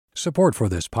Support for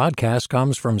this podcast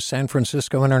comes from San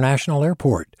Francisco International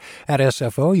Airport. At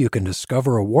SFO, you can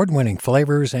discover award-winning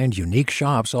flavors and unique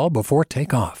shops all before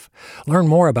takeoff. Learn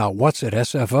more about what's at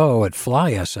SFO at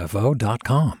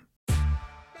flysfo.com.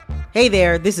 Hey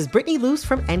there, this is Brittany Luce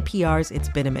from NPR's It's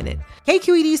Been a Minute.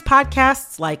 KQED's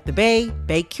podcasts like The Bay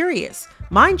Curious,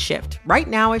 Mindshift, Right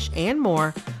Nowish, and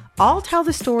more all tell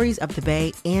the stories of the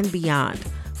Bay and beyond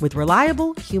with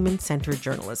reliable, human-centered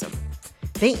journalism.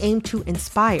 They aim to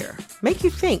inspire, make you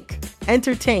think,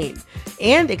 entertain,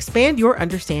 and expand your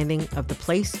understanding of the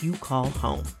place you call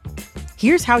home.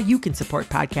 Here's how you can support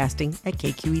podcasting at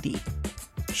KQED.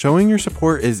 Showing your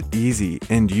support is easy,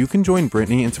 and you can join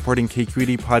Brittany in supporting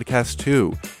KQED Podcast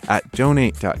too at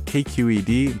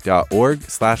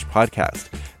donate.kqed.org/podcast.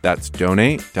 That's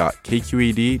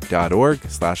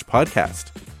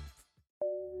donate.kqed.org/podcast.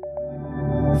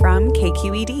 From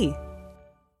KQED.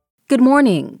 Good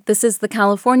morning. This is the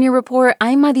California Report.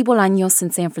 I'm Madi Bolaños in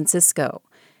San Francisco.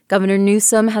 Governor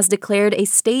Newsom has declared a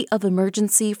state of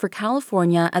emergency for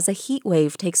California as a heat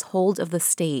wave takes hold of the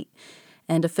state.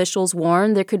 And officials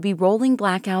warn there could be rolling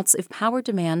blackouts if power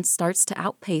demand starts to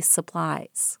outpace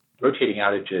supplies. Rotating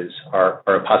outages are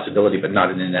a possibility, but not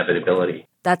an inevitability.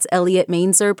 That's Elliot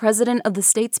Mainzer, president of the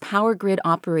state's power grid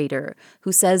operator,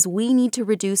 who says we need to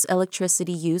reduce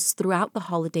electricity use throughout the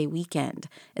holiday weekend,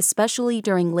 especially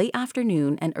during late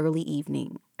afternoon and early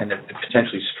evening. And a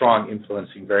potentially strong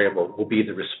influencing variable will be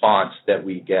the response that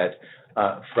we get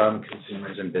from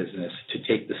consumers and business to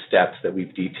take the steps that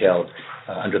we've detailed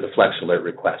under the Flex Alert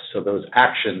request. So those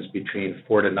actions between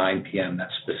 4 to 9 p.m., that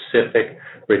specific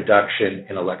reduction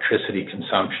in electricity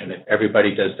consumption, if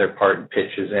everybody does their part and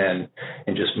pitches in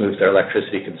and just moves their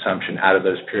electricity consumption out of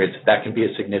those periods, that can be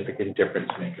a significant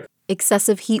difference maker.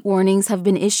 Excessive heat warnings have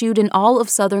been issued in all of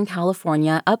Southern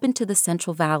California up into the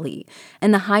Central Valley,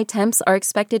 and the high temps are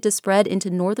expected to spread into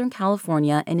Northern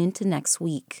California and into next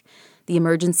week. The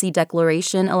emergency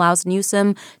declaration allows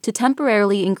Newsom to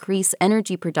temporarily increase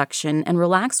energy production and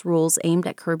relax rules aimed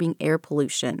at curbing air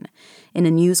pollution. In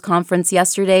a news conference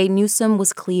yesterday, Newsom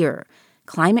was clear.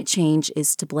 Climate change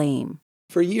is to blame.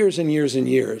 For years and years and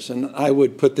years, and I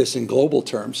would put this in global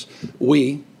terms,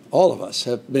 we, all of us,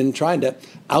 have been trying to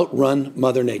outrun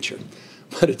Mother Nature.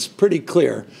 But it's pretty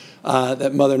clear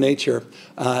that Mother Nature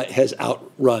has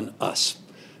outrun us.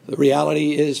 The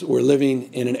reality is we're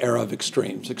living in an era of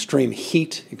extremes, extreme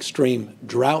heat, extreme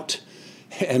drought,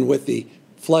 and with the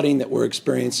flooding that we're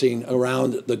experiencing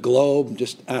around the globe,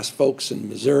 just ask folks in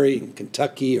Missouri, in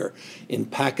Kentucky, or in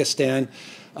Pakistan,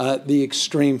 the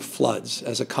extreme floods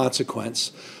as a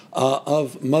consequence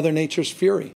of Mother Nature's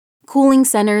fury. Cooling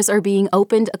centers are being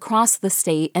opened across the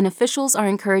state, and officials are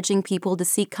encouraging people to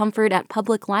seek comfort at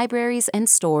public libraries and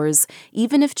stores,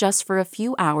 even if just for a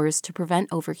few hours to prevent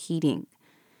overheating.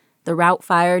 The route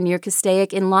fire near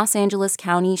Castaic in Los Angeles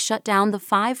County shut down the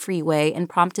 5 freeway and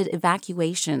prompted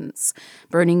evacuations,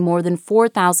 burning more than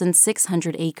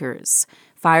 4,600 acres.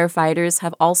 Firefighters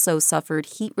have also suffered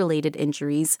heat-related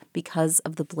injuries because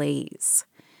of the blaze.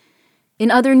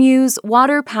 In other news,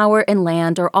 water, power, and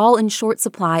land are all in short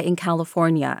supply in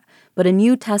California, but a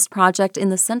new test project in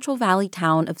the Central Valley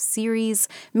town of Ceres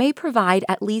may provide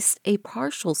at least a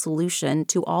partial solution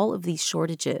to all of these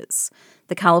shortages.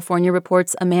 The California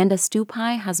Report's Amanda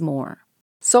Stupai has more.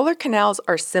 Solar canals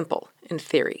are simple, in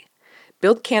theory.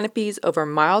 Build canopies over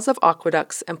miles of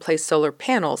aqueducts and place solar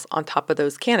panels on top of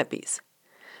those canopies.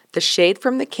 The shade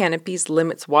from the canopies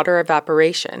limits water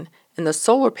evaporation, and the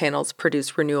solar panels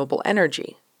produce renewable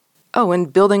energy. Oh,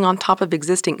 and building on top of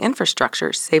existing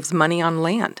infrastructure saves money on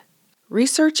land.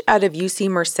 Research out of UC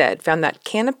Merced found that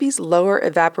canopies lower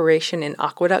evaporation in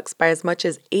aqueducts by as much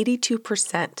as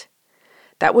 82%.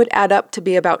 That would add up to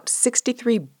be about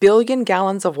 63 billion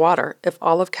gallons of water if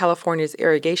all of California's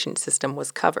irrigation system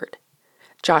was covered.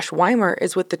 Josh Weimer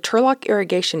is with the Turlock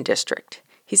Irrigation District.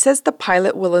 He says the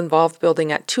pilot will involve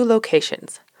building at 2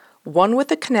 locations, one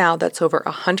with a canal that's over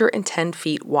 110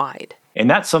 feet wide. And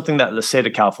that's something that the state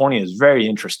of California is very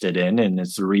interested in, and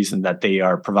it's the reason that they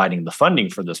are providing the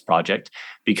funding for this project,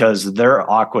 because their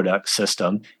aqueduct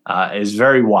system is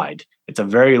very wide. It's a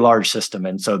very large system,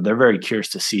 and so they're very curious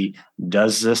to see,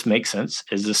 does this make sense?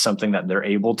 Is this something that they're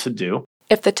able to do?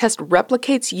 If the test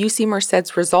replicates UC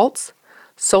Merced's results,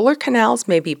 solar canals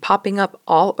may be popping up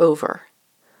all over.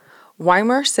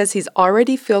 Weimer says he's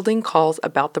already fielding calls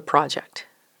about the project.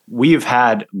 We've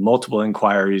had multiple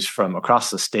inquiries from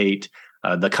across the state,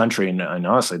 the country, and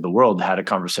honestly, the world. Had a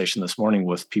conversation this morning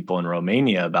with people in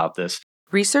Romania about this.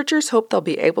 Researchers hope they'll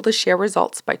be able to share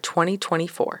results by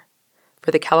 2024.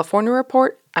 For the California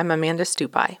Report, I'm Amanda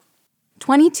Stupai.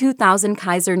 22,000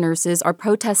 Kaiser nurses are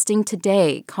protesting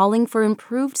today, calling for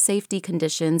improved safety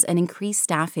conditions and increased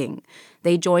staffing.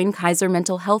 They join Kaiser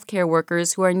mental health care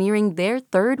workers who are nearing their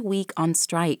third week on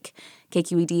strike.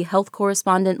 KQED health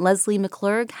correspondent Leslie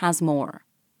McClurg has more.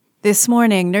 This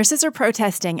morning, nurses are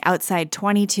protesting outside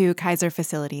 22 Kaiser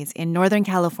facilities in Northern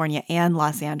California and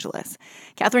Los Angeles.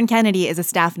 Catherine Kennedy is a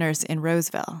staff nurse in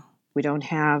Roseville. We don't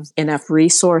have enough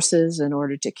resources in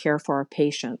order to care for our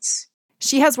patients.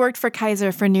 She has worked for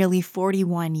Kaiser for nearly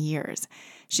 41 years.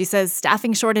 She says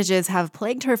staffing shortages have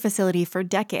plagued her facility for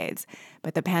decades,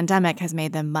 but the pandemic has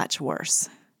made them much worse.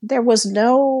 There was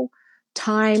no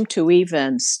time to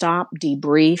even stop,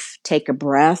 debrief, take a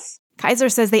breath. Kaiser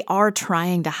says they are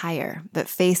trying to hire, but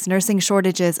face nursing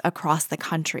shortages across the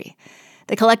country.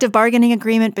 The collective bargaining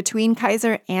agreement between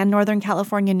Kaiser and Northern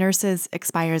California nurses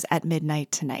expires at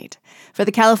midnight tonight. For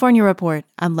the California Report,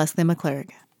 I'm Leslie McClurg.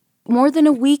 More than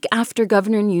a week after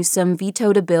Governor Newsom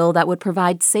vetoed a bill that would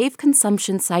provide safe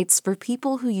consumption sites for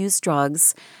people who use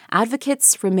drugs,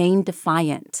 advocates remain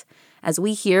defiant. As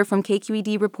we hear from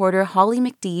KQED reporter Holly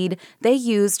McDede, they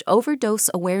used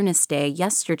Overdose Awareness Day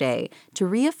yesterday to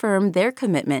reaffirm their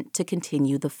commitment to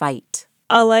continue the fight.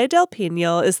 Alay Del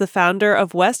Pino is the founder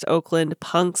of West Oakland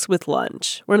Punks with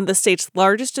Lunch, one of the state's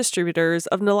largest distributors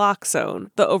of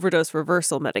naloxone, the overdose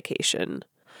reversal medication.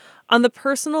 On the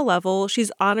personal level,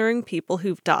 she's honoring people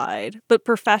who've died, but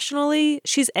professionally,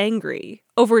 she's angry.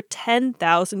 Over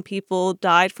 10,000 people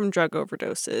died from drug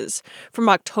overdoses from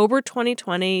October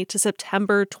 2020 to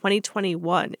September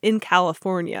 2021 in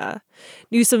California.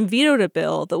 Newsom vetoed a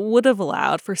bill that would have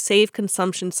allowed for safe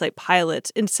consumption site pilots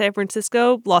in San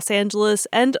Francisco, Los Angeles,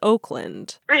 and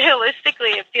Oakland. Realistically,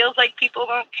 it feels like people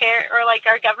don't care, or like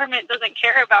our government doesn't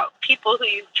care about people who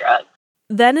use drugs.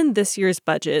 Then in this year's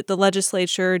budget, the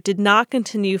legislature did not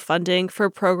continue funding for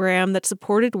a program that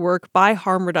supported work by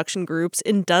harm reduction groups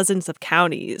in dozens of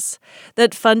counties.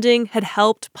 That funding had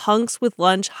helped Punks with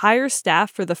Lunch hire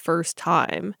staff for the first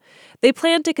time. They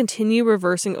plan to continue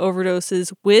reversing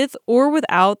overdoses with or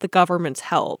without the government's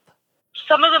help.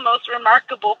 Some of the most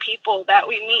remarkable people that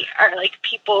we meet are like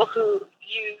people who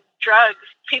use drugs.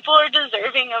 People are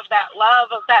deserving of that love,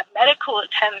 of that medical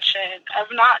attention, of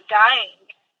not dying.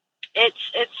 It's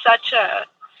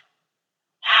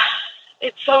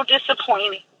so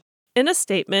disappointing. In a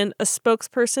statement, a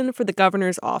spokesperson for the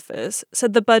governor's office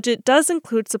said the budget does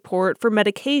include support for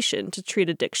medication to treat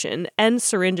addiction and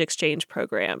syringe exchange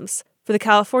programs. For the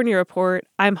California Report,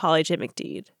 I'm Holly J.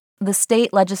 McDede. The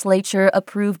state legislature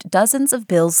approved dozens of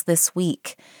bills this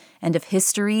week. And if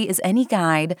history is any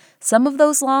guide, some of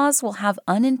those laws will have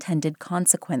unintended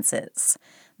consequences.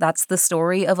 That's the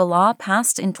story of a law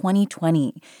passed in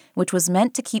 2020, which was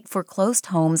meant to keep foreclosed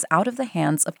homes out of the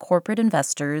hands of corporate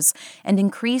investors and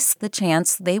increase the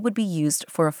chance they would be used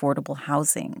for affordable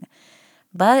housing.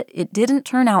 But it didn't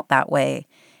turn out that way.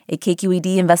 A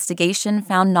KQED investigation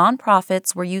found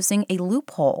nonprofits were using a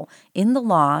loophole in the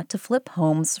law to flip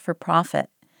homes for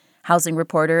profit. Housing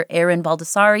reporter Erin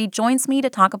Baldessari joins me to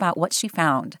talk about what she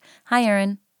found. Hi,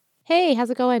 Erin. Hey,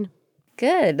 how's it going?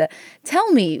 Good.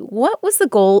 Tell me, what was the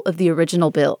goal of the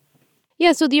original bill?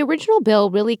 Yeah, so the original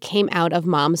bill really came out of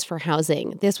Moms for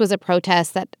Housing. This was a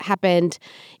protest that happened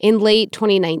in late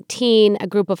 2019. A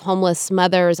group of homeless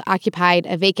mothers occupied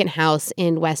a vacant house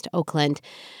in West Oakland.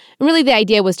 And really, the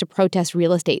idea was to protest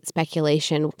real estate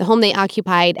speculation. The home they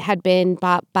occupied had been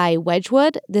bought by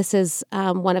Wedgwood. This is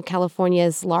one of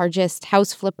California's largest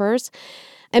house flippers.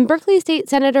 And Berkeley State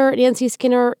Senator Nancy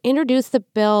Skinner introduced the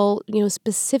bill,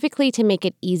 specifically to make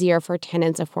it easier for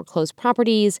tenants of foreclosed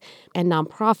properties and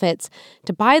nonprofits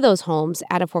to buy those homes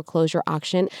at a foreclosure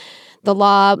auction. The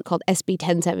law, called SB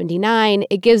 1079,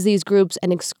 it gives these groups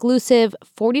an exclusive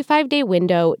 45-day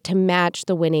window to match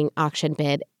the winning auction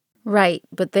bid. Right,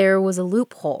 but there was a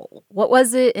loophole. What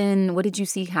was it, and what did you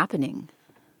see happening?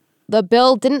 The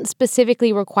bill didn't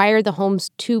specifically require the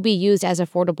homes to be used as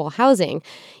affordable housing,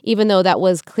 even though that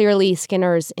was clearly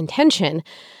Skinner's intention.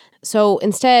 So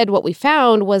instead, what we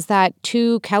found was that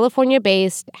two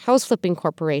California-based house flipping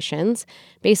corporations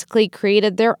basically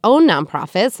created their own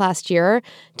nonprofits last year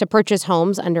to purchase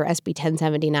homes under SB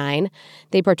 1079.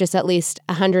 They purchased at least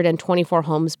 124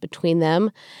 homes between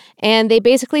them, and they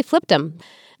basically flipped them.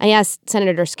 I asked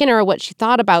Senator Skinner what she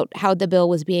thought about how the bill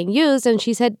was being used, and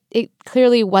she said it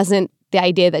clearly wasn't the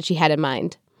idea that she had in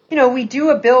mind. We do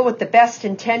a bill with the best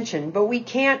intention, but we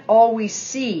can't always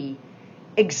see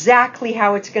exactly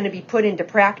how it's going to be put into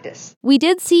practice. We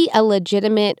did see a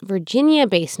legitimate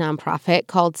Virginia-based nonprofit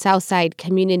called Southside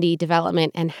Community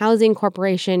Development and Housing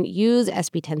Corporation use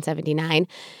SB 1079.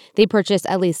 They purchased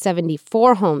at least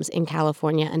 74 homes in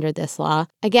California under this law.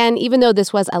 Again, even though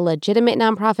this was a legitimate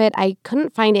nonprofit, I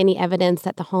couldn't find any evidence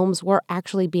that the homes were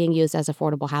actually being used as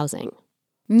affordable housing.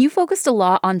 You focused a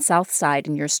lot on Southside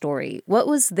in your story. What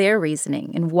was their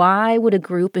reasoning, and why would a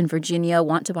group in Virginia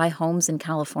want to buy homes in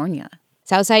California?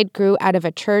 Southside grew out of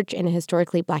a church in a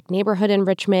historically Black neighborhood in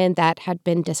Richmond that had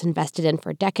been disinvested in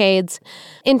for decades.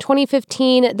 In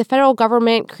 2015, the federal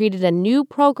government created a new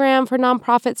program for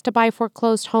nonprofits to buy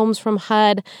foreclosed homes from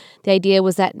HUD. The idea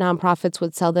was that nonprofits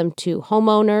would sell them to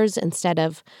homeowners instead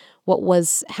of what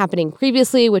was happening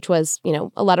previously, which was,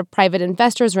 a lot of private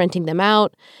investors renting them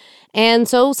out. And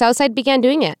so Southside began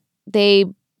doing it. They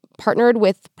partnered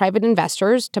with private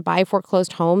investors to buy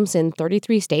foreclosed homes in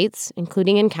 33 states,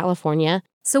 including in California.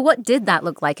 So what did that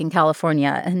look like in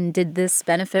California? And did this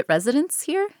benefit residents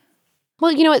here?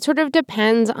 Well, it sort of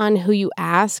depends on who you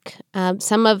ask.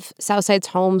 Some of Southside's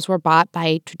homes were bought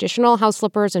by traditional house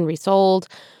flippers and resold.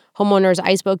 Homeowners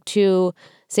I spoke to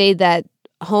say that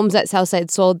homes that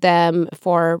Southside sold them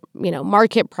for,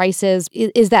 market prices.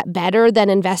 Is that better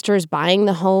than investors buying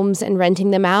the homes and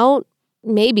renting them out?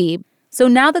 Maybe. So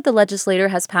now that the legislature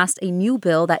has passed a new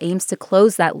bill that aims to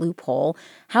close that loophole,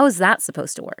 how is that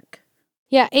supposed to work?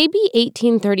 Yeah, AB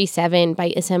 1837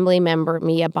 by Assemblymember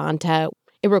Mia Bonta,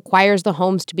 it requires the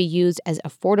homes to be used as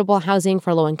affordable housing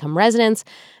for low-income residents,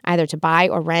 either to buy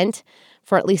or rent,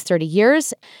 for at least 30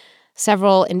 years.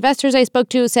 Several investors I spoke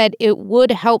to said it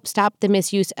would help stop the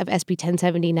misuse of SB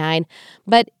 1079,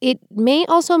 but it may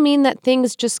also mean that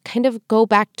things just kind of go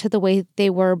back to the way they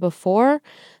were before.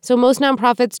 So most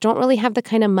nonprofits don't really have the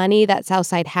kind of money that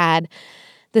Southside had.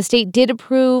 The state did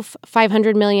approve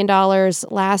 $500 million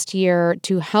last year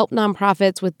to help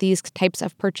nonprofits with these types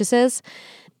of purchases.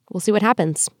 We'll see what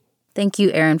happens. Thank you,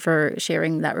 Erin, for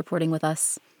sharing that reporting with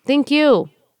us. Thank you.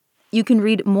 You can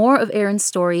read more of Erin's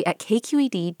story at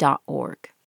kqed.org.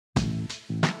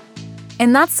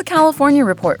 And that's the California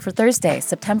Report for Thursday,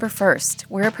 September 1st.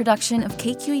 We're a production of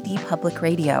KQED Public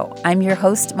Radio. I'm your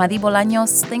host, Madi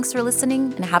Bolaños. Thanks for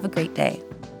listening, and have a great day.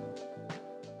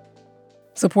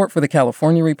 Support for the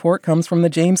California Report comes from the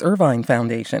James Irvine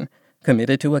Foundation,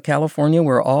 committed to a California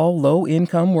where all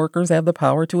low-income workers have the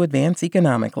power to advance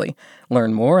economically.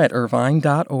 Learn more at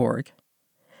irvine.org.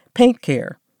 Paint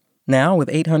Care. Now with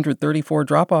 834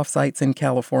 drop-off sites in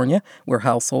California where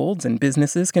households and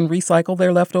businesses can recycle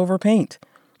their leftover paint.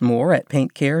 More at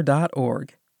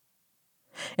paintcare.org.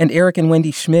 And Eric and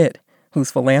Wendy Schmidt,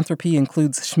 whose philanthropy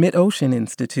includes Schmidt Ocean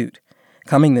Institute.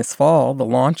 Coming this fall, the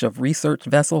launch of research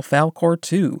vessel Falkor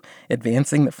 2,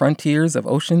 advancing the frontiers of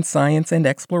ocean science and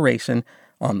exploration,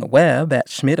 on the web at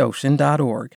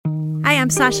schmidtocean.org. Hi, I'm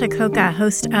Sasha Khokha,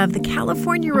 host of the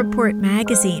California Report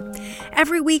magazine.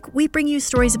 Every week, we bring you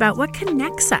stories about what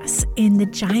connects us in the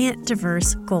giant,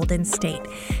 diverse Golden State.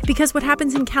 Because what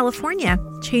happens in California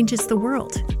changes the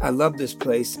world. I love this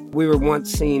place. We were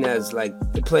once seen as like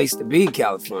the place to be,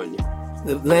 California.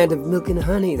 The land of milk and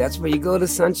honey. That's where you go to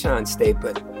Sunshine State,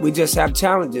 but we just have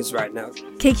challenges right now.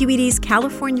 KQED's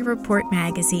California Report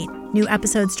magazine. New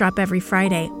episodes drop every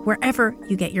Friday, wherever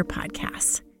you get your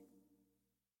podcasts.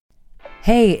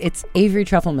 Hey, it's Avery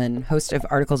Trufelman, host of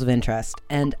Articles of Interest.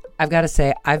 And I've got to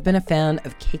say, I've been a fan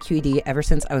of KQED ever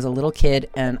since I was a little kid,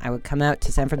 and I would come out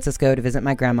to San Francisco to visit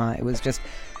my grandma. It was just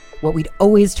what we'd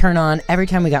always turn on every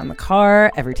time we got in the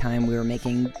car, every time we were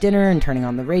making dinner and turning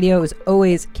on the radio. It was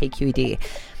always KQED.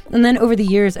 And then over the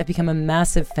years, I've become a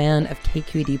massive fan of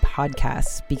KQED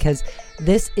podcasts because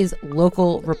this is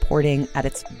local reporting at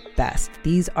its best.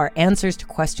 These are answers to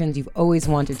questions you've always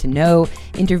wanted to know,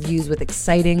 interviews with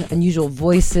exciting, unusual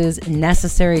voices,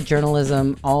 necessary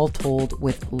journalism, all told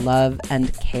with love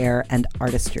and care and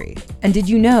artistry. And did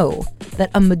you know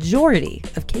that a majority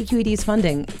of KQED's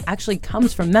funding actually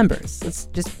comes from members? It's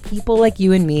just people like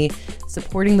you and me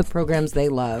supporting the programs they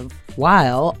love,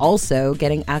 while also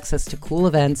getting access to cool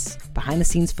events,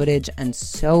 behind-the-scenes footage, and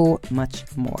so much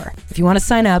more. If you want to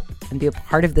sign up and be a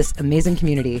part of this amazing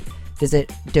community, visit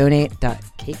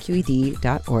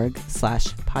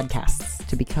donate.kqed.org/podcasts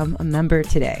to become a member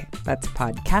today. That's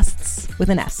podcasts with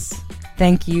an S.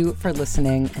 Thank you for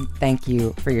listening, and thank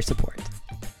you for your support.